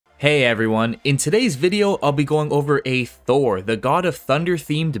Hey everyone, in today's video I'll be going over a Thor, the God of Thunder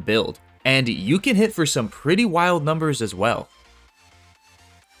themed build, and you can hit for some pretty wild numbers as well.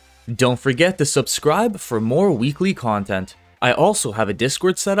 Don't forget to subscribe for more weekly content. I also have a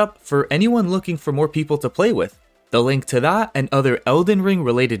Discord set up for anyone looking for more people to play with. The link to that and other Elden Ring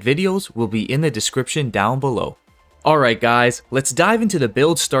related videos will be in the description down below. Alright guys, let's dive into the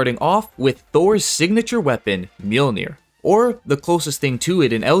build, starting off with Thor's signature weapon, Mjolnir. Or the closest thing to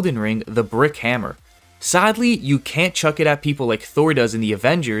it in Elden Ring, the brick hammer. Sadly, you can't chuck it at people like Thor does in the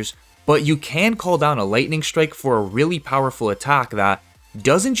Avengers, but you can call down a lightning strike for a really powerful attack that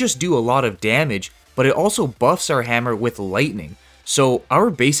doesn't just do a lot of damage, but it also buffs our hammer with lightning. So our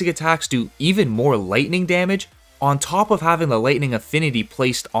basic attacks do even more lightning damage on top of having the lightning affinity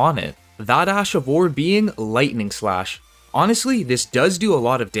placed on it. That Ash of War being Lightning Slash. Honestly, this does do a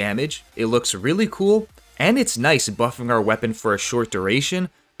lot of damage, it looks really cool, and it's nice buffing our weapon for a short duration,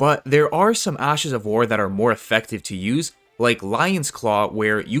 but there are some Ashes of War that are more effective to use, like Lion's Claw,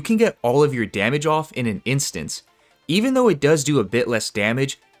 where you can get all of your damage off in an instant. Even though it does do a bit less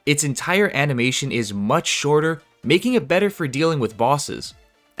damage, its entire animation is much shorter, making it better for dealing with bosses.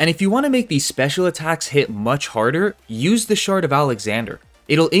 And if you want to make these special attacks hit much harder, use the Shard of Alexander.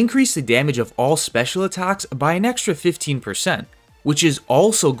 It'll increase the damage of all special attacks by an extra 15%. Which is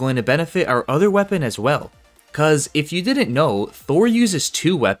also going to benefit our other weapon as well. Cause if you didn't know, Thor uses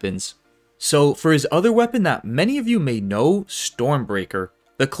two weapons. So for his other weapon that many of you may know, Stormbreaker,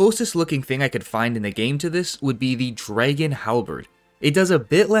 the closest looking thing I could find in the game to this would be the Dragon Halberd. It does a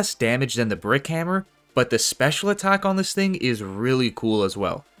bit less damage than the brick hammer, but the special attack on this thing is really cool as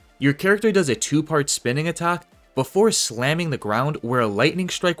well. Your character does a two-part spinning attack before slamming the ground where a lightning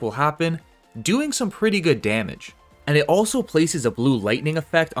strike will happen, doing some pretty good damage. And it also places a blue lightning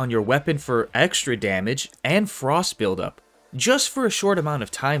effect on your weapon for extra damage and frost buildup, just for a short amount of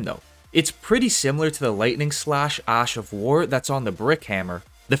time though. It's pretty similar to the lightning slash Ash of War that's on the brick hammer.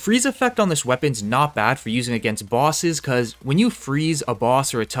 The freeze effect on this weapon's not bad for using against bosses, cause when you freeze a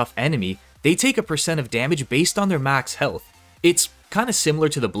boss or a tough enemy, they take a % of damage based on their max health. It's kinda similar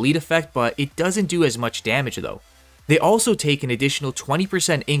to the bleed effect, but it doesn't do as much damage though. They also take an additional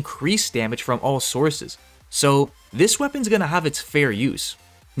 20% increased damage from all sources. So this weapon's gonna have its fair use.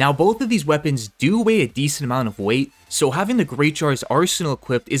 Now both of these weapons do weigh a decent amount of weight, so having the Greatjar's arsenal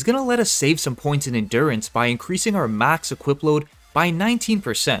equipped is gonna let us save some points in endurance by increasing our max equip load by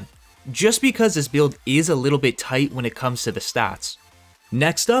 19%, just because this build is a little bit tight when it comes to the stats.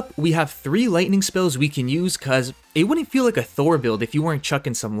 Next up, we have 3 lightning spells we can use, cause it wouldn't feel like a Thor build if you weren't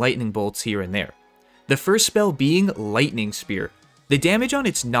chucking some lightning bolts here and there. The first spell being Lightning Spear. The damage on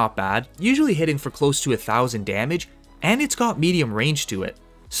it's not bad, usually hitting for close to 1000 damage, and it's got medium range to it.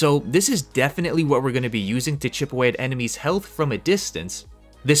 So this is definitely what we're going to be using to chip away at enemies' health from a distance.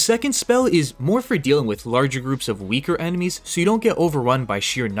 The second spell is more for dealing with larger groups of weaker enemies so you don't get overrun by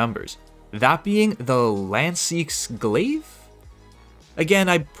sheer numbers. That being the LANSSEAX'S glaive? Again,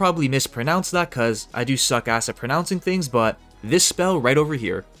 I probably mispronounced that cause I do suck ass at pronouncing things, but this spell right over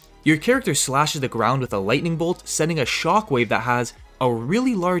here. Your character slashes the ground with a lightning bolt, sending a shockwave that has a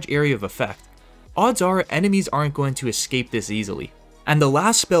really large area of effect. Odds are enemies aren't going to escape this easily. And the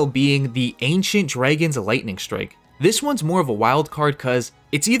last spell being the Ancient Dragon's Lightning Strike. This one's more of a wild card cause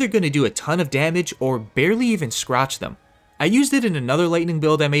it's either going to do a ton of damage or barely even scratch them. I used it in another lightning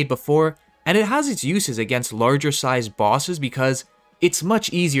build I made before, and it has its uses against larger sized bosses because it's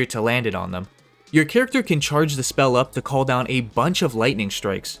much easier to land it on them. Your character can charge the spell up to call down a bunch of lightning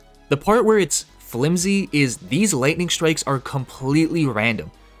strikes. The part where it's flimsy is these lightning strikes are completely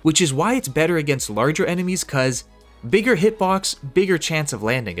random, which is why it's better against larger enemies cause bigger hitbox, bigger chance of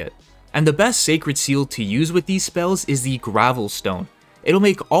landing it. And the best sacred seal to use with these spells is the Gravel Stone. It'll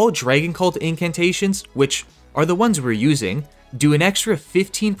make all Dragon Cult incantations, which are the ones we're using, do an extra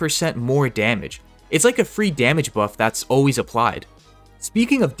 15% more damage. It's like a free damage buff that's always applied.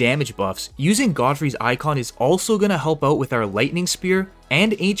 Speaking of damage buffs, using Godfrey's icon is also going to help out with our Lightning Spear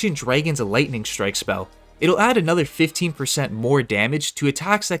and Ancient Dragon's Lightning Strike spell. It'll add another 15% more damage to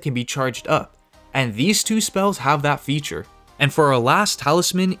attacks that can be charged up, and these two spells have that feature. And for our last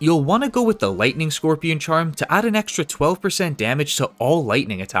talisman, you'll want to go with the Lightning Scorpion charm to add an extra 12% damage to all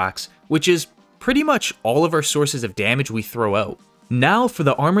lightning attacks, which is pretty much all of our sources of damage we throw out. Now for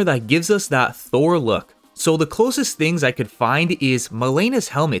the armor that gives us that Thor look. So the closest things I could find is MALENIA'S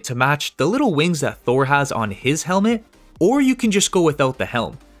helmet to match the little wings that Thor has on his helmet, or you can just go without the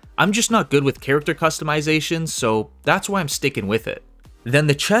helm. I'm just not good with character customization, so that's why I'm sticking with it. Then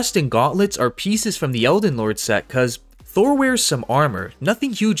the chest and gauntlets are pieces from the Elden Lord set cause Thor wears some armor,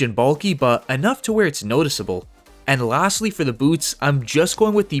 nothing huge and bulky but enough to where it's noticeable. And lastly for the boots, I'm just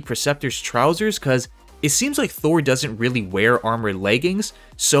going with the Preceptor's trousers because it seems like Thor doesn't really wear armored leggings,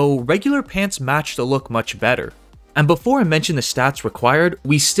 so regular pants match the look much better. And before I mention the stats required,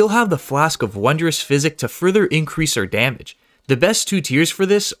 we still have the Flask of Wondrous Physic to further increase our damage. The best 2 tiers for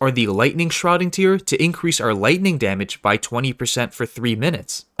this are the Lightning-Shrouding tier to increase our lightning damage by 20% for 3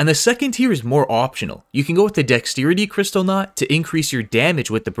 minutes. And the second tier is more optional. You can go with the Dexterity Crystal Knot to increase your damage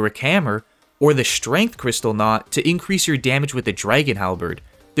with the Brick Hammer, or the Strength Crystal Knot to increase your damage with the Dragon Halberd.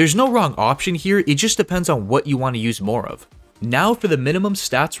 There's no wrong option here, it just depends on what you want to use more of. Now for the minimum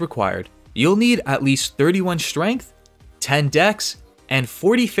stats required. You'll need at least 31 Strength, 10 Dex, and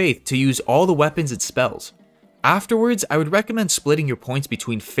 40 Faith to use all the weapons and spells. Afterwards, I would recommend splitting your points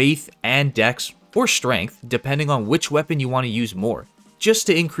between Faith and Dex, or Strength, depending on which weapon you want to use more, just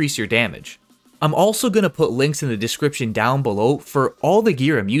to increase your damage. I'm also going to put links in the description down below for all the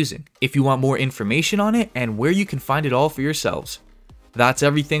gear I'm using, if you want more information on it and where you can find it all for yourselves. That's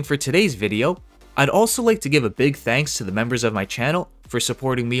everything for today's video. I'd also like to give a big thanks to the members of my channel for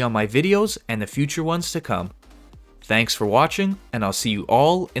supporting me on my videos and the future ones to come. Thanks for watching, and I'll see you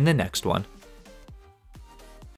all in the next one.